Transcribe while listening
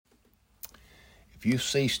If you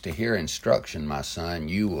cease to hear instruction, my son,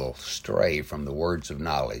 you will stray from the words of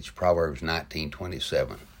knowledge. Proverbs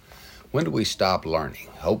 19:27. When do we stop learning?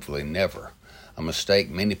 Hopefully never. A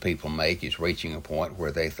mistake many people make is reaching a point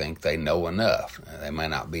where they think they know enough. They may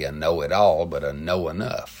not be a know-it-all, but a know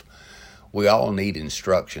enough. We all need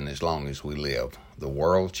instruction as long as we live. The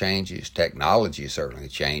world changes, technology certainly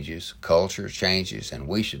changes, culture changes, and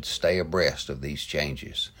we should stay abreast of these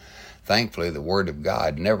changes. Thankfully, the Word of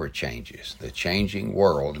God never changes. The changing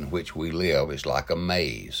world in which we live is like a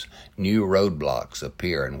maze. New roadblocks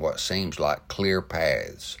appear in what seems like clear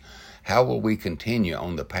paths. How will we continue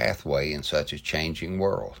on the pathway in such a changing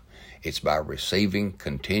world? It's by receiving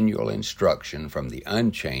continual instruction from the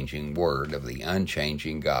unchanging Word of the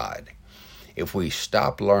unchanging God. If we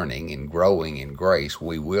stop learning and growing in grace,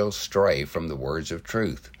 we will stray from the words of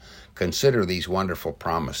truth. Consider these wonderful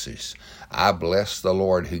promises. I bless the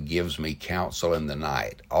Lord who gives me counsel in the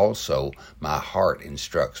night. Also, my heart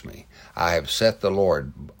instructs me. I have set the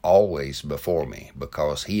Lord always before me.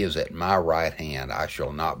 Because he is at my right hand, I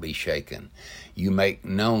shall not be shaken. You make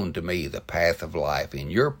known to me the path of life. In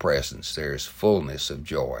your presence there is fullness of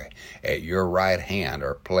joy. At your right hand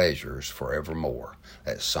are pleasures forevermore.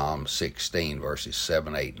 That's Psalm 16, verses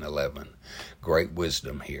 7, 8, and 11. Great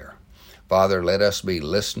wisdom here. Father, let us be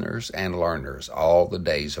listeners and learners all the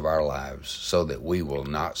days of our lives so that we will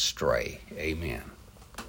not stray. Amen.